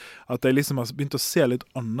profesjonelt, at jeg liksom har begynt å se litt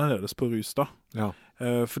annerledes på rus da. Ja.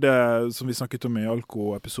 For det som vi snakket om i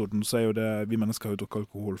alkoepisoden, så jo det, vi mennesker har jo drukket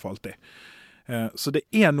alkohol for alltid. Så det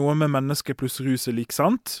noe med mennesker pluss rus lik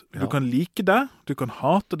sant. Du kan like det, du kan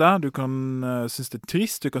hate det, du kan synes det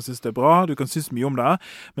trist, du kan synes det bra, du kan synes mye om det,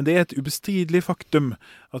 men det et ubestridelig faktum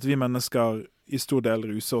at vi mennesker i stor del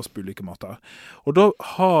ruser oss på ulike måter. Og da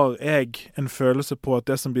har jeg en følelse på at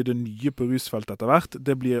det som blir det nye på rusfeltet etter hvert,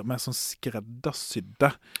 det blir mer sånn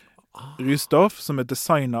skreddersydde russtoff som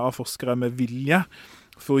designet av forskere med vilje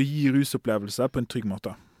for å gi rusopplevelse på en trygg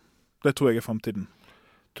måte. Det tror jeg fremtiden.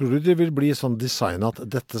 Tror du det vil bli sånn design at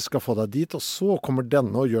dette skal få deg dit, og så kommer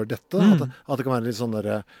denne og gjør dette? At det kan være litt sånn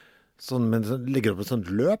der, men ligger opp et sånt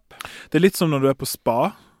løp? Det litt som når du på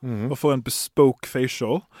spa, og får en bespoke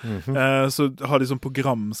facial. Så har de sånn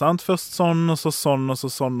program, sant? Først sånn, og så sånn, og så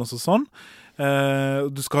sånn, og så sånn.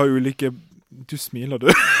 Du skal ha ulike... Du smiler, du.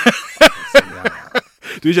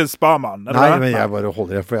 Du ikke en spa-mann, eller? Nei, men jeg bare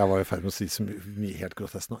holder det, for jeg var i ferd med å si så mye helt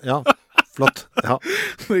grotesk nå. Ja, flott. Ja.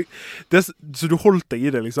 Så du holdt deg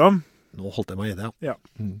i det, liksom? Nå holdt jeg meg i det, ja.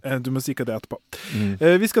 Du må si hva det etterpå.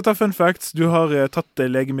 Vi skal ta fun facts. Du har tatt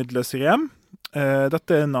legemiddelet Sirem.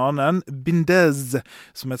 Dette en annen, Bindez,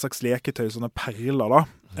 som et slags leketøy, sånne perler da,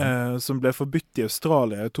 som ble forbudt i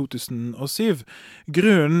Australia i 2007.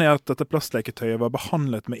 Grunnen at dette plastleketøyet var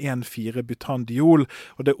behandlet med 1,4-butandiol,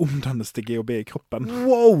 og det omdannes til GHB i kroppen.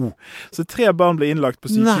 Wow! Så 3 barn ble innlagt på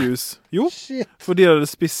sykehus. Jo, fordi de hadde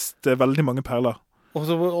spist veldig mange perler. Og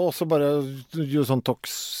så bare gjorde sånn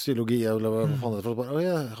toksiologi, eller hva faen det for.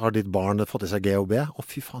 Har ditt barn fått i seg GHB?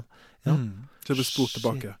 Fy faen. Ja. Så det ble spurt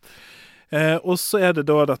tilbake. Og så det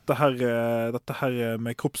da dette her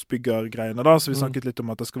med kroppsbyggergreiene da, så vi snakket litt om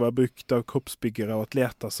at det skal være brukt av kroppsbyggere og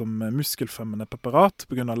atleter som muskelfemmende preparat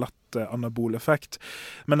på grunn av lett anabol effekt.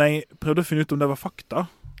 Men jeg prøvde å finne ut om det var fakta.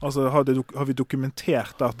 Altså, har vi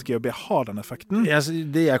dokumentert at GHB har den effekten?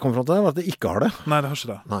 Det jeg kom frem til var at det ikke har det. Nei, det har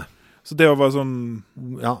ikke det. Nei. Så det var sånn...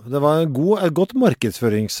 Ja, det var et godt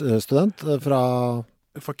markedsføringsstudent fra...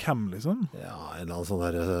 Fra hvem, liksom? Ja, en eller annen sånn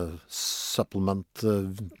der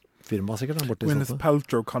supplement-firma, sikkert. Gwyneth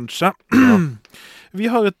Paltrow, kanskje. Ja. Vi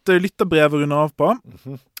har et lytterbrev å runde av på.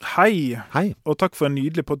 Hei. Og takk for en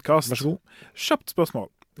nydelig podcast. Vær så god. Kjapt spørsmål.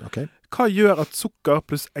 Okay. Hva gjør at sukker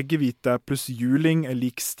pluss eggehvite pluss juling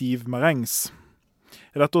lik stiv marengs?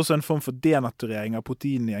 Dette også en form for denaturering av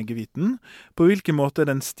protein i eggehviten? På hvilken måte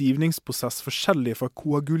det en stivningsprosess forskjellig fra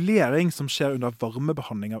koagulering som skjer under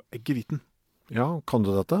varmebehandling av eggehviten? Ja, kan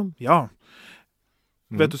du dette? Ja.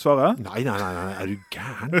 Vet du svaret? Nei, er du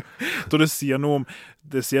gæren? Så det sier noe om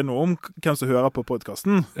hvem som hører på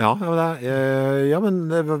podcasten? Ja, men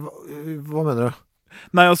hva mener du?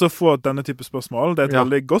 Nei, altså få denne type spørsmål. Det et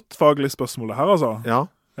veldig godt faglig spørsmål det her, altså. Ja.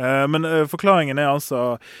 Men forklaringen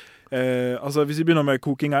altså hvis vi begynner med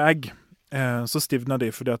koking av egg, så stivner de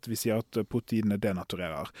fordi at vi sier at proteinene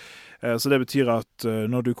denaturerer. Så det betyr at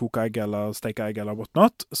når du koker egg eller steker egg eller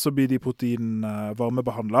whatnot, så blir de proteinene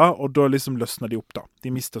varmebehandlet, og da liksom løsner de opp da.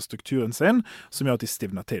 De mister strukturen sin, som gjør at de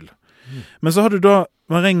stivner til. Men så har du da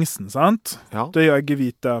marengsen, sant? Ja. Det jo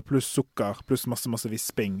eggehvite pluss sukker pluss masse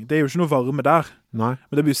visping. Det jo ikke noe varme der. Nei.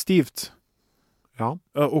 Men det blir stivt. Ja.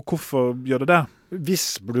 Og hvorfor gjør det det?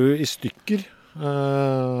 Visper du i stykker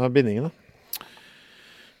bindingene?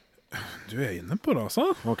 Du inne på det,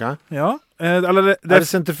 altså. Ok. Ja. Eller det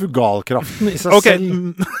sentrifugalkraften i seg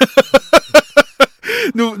selv?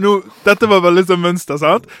 Dette var veldig sånn mønster,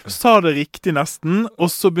 sant? Sa det riktig nesten, og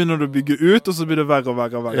så begynner du å bygge ut, og så blir det verre og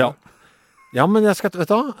verre og verre. Ja, men jeg skal, vet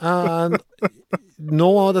du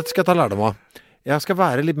dette skal jeg ta lærdom av. Jeg skal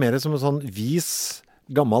være litt mer som en sånn vis,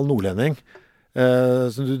 gammel nordlending.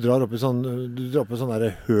 Så du drar opp i sånn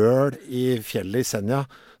der høl i fjellet i Senja,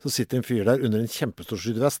 så sitter en fyr der under en kjempestor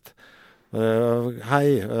sydvest.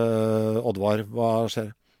 Hei, Oddvar, hva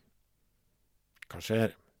skjer? Hva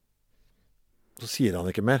skjer? Så sier han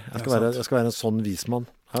ikke mer. Jeg skal være en sånn vismann.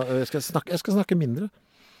 Jeg skal snakke mindre.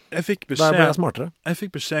 Jeg fikk beskjed, der ble jeg smartere. Jeg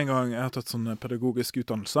fikk beskjed en gang, jeg har tatt sånn pedagogisk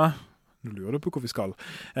utdannelse. Nå lurer du på hvor vi skal.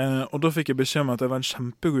 Og da fikk jeg beskjed om at jeg var en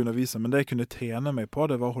kjempegod underviser, men det jeg kunne trene meg på,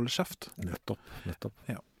 det var å holde kjeft. Nettopp.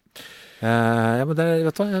 Ja. Men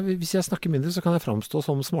vet du hva, hvis jeg snakker mindre, så kan jeg fremstå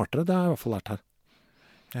som smartere. Det har jeg i hvert fall lært her.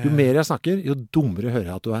 Jo mer jeg snakker, jo dummere hører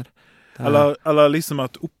jeg at du er. Eller liksom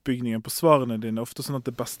at oppbyggingen på svarene dine er ofte sånn at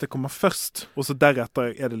det beste kommer først, og så deretter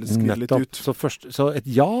det litt sklidd litt ut. Så et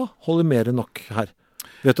ja holder mer enn nok her.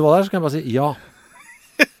 Vet du hva det er, så kan jeg bare si ja.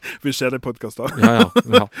 Vi skjer det i podcaster.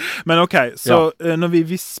 Ja. Men ok, så når vi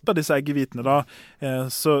visper disse eggehvitene da,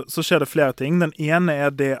 så skjer det flere ting. Den ene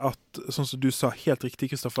er det at, sånn som du sa helt riktig,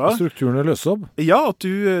 Kristoffer. Strukturene løser opp. Ja, at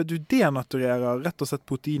du denaturerer rett og slett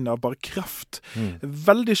proteiner av bare kraft.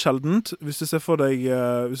 Veldig sjeldent. Hvis du ser for deg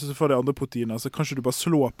andre proteiner, så kanskje du bare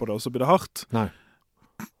slår på det, og så blir det hardt. Nei.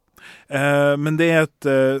 Men det er et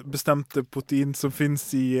bestemt protein som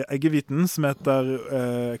finnes i eggehviten, som heter,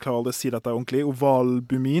 jeg klarer aldri å si dette ordentlig,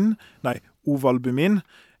 ovalbumin,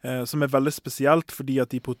 som er veldig spesielt fordi at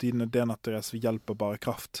de proteinene denatureres ved hjelp av bare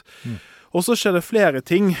kraft. Og så skjer det flere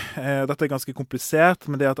ting. Dette er ganske komplisert,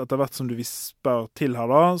 men det er at etter hvert som du visper til her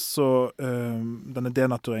da, så denne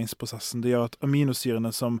denatureringsprosessen, det gjør at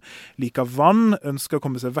aminosyrene som liker vann, ønsker å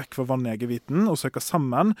komme seg vekk fra vann i eggehviten og søker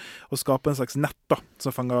sammen og skape en slags nett da,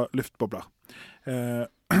 som fanger luftbobler.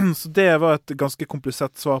 Så det var et ganske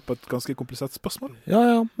komplisert svar på et ganske komplisert spørsmål.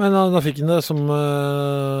 Ja, men da fikk han det som,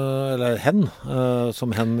 eller hen,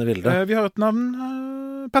 som hen ville det. Vi har et navn,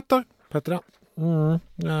 Petter. Petter, ja.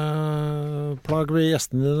 Plager vi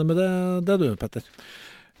gjestene dine med det du, Petter?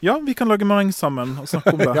 Ja, vi kan lage mareng sammen og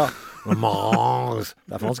snakke om det. Ja,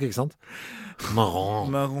 det er fransk, ikke sant?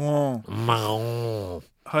 Marron.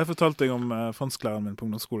 Har jeg fortalt deg om fransklæreren min på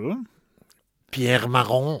ungdomsskolen? Pierre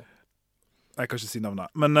Marron. Jeg kan ikke si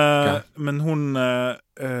navnet. Men hun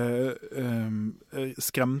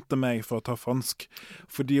skremte meg for å ta fransk,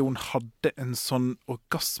 fordi hun hadde en sånn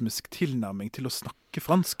orgasmisk tilnærming til å snakke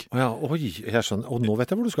fransk. Ja, oi, jeg skjønner. Og nå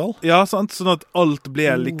vet jeg hvor du skal. Ja, sant? Sånn at alt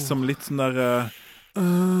ble liksom litt sånn der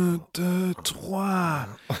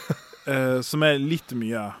som er litt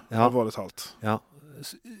mye, alvorlig talt. Ja.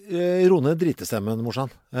 Ro ned dritestemmen, morsan.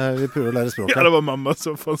 Vi prøver å lære språket. Ja, det var mamma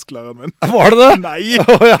som fransklæreren min. Var det det? Nei!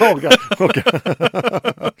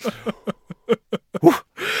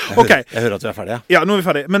 Ok. Jeg hører at vi er ferdige. Ja, nå er vi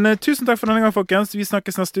ferdige. Men tusen takk for denne gang, folkens. Vi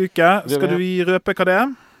snakkes neste uke. Skal du røpe hva det er?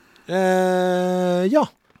 Ja.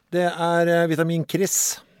 Det er Vitamin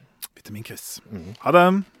Chris. Vitamin Chris. Ha det.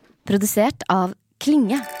 Produsert av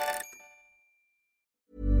Klinge.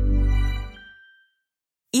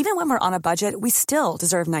 Even when we're on a budget, we still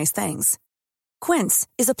deserve nice things. Quince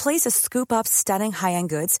is a place to scoop up stunning high-end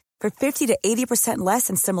goods for 50 to 80% less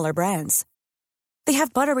than similar brands. They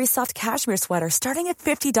have buttery soft cashmere sweaters starting at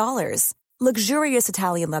 $50, luxurious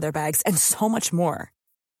Italian leather bags, and so much more.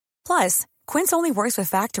 Plus, Quince only works with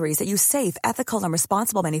factories that use safe, ethical, and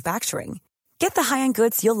responsible manufacturing. Get the high-end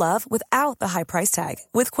goods you'll love without the high price tag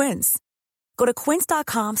with Quince. Go to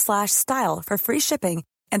quince.com/style for free shipping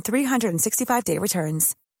and 365-day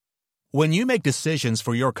returns. When you make decisions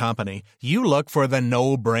for your company, you look for the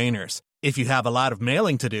no-brainers. If you have a lot of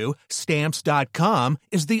mailing to do, Stamps.com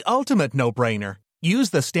is the ultimate no-brainer. Use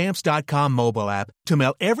the Stamps.com mobile app to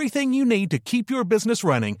mail everything you need to keep your business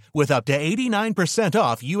running with up to 89%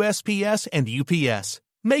 off USPS and UPS.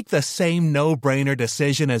 Make the same no-brainer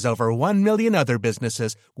decision as over 1 million other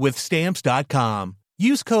businesses with Stamps.com.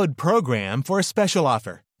 Use code PROGRAM for a special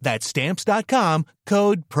offer. That's Stamps.com,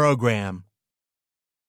 code PROGRAM.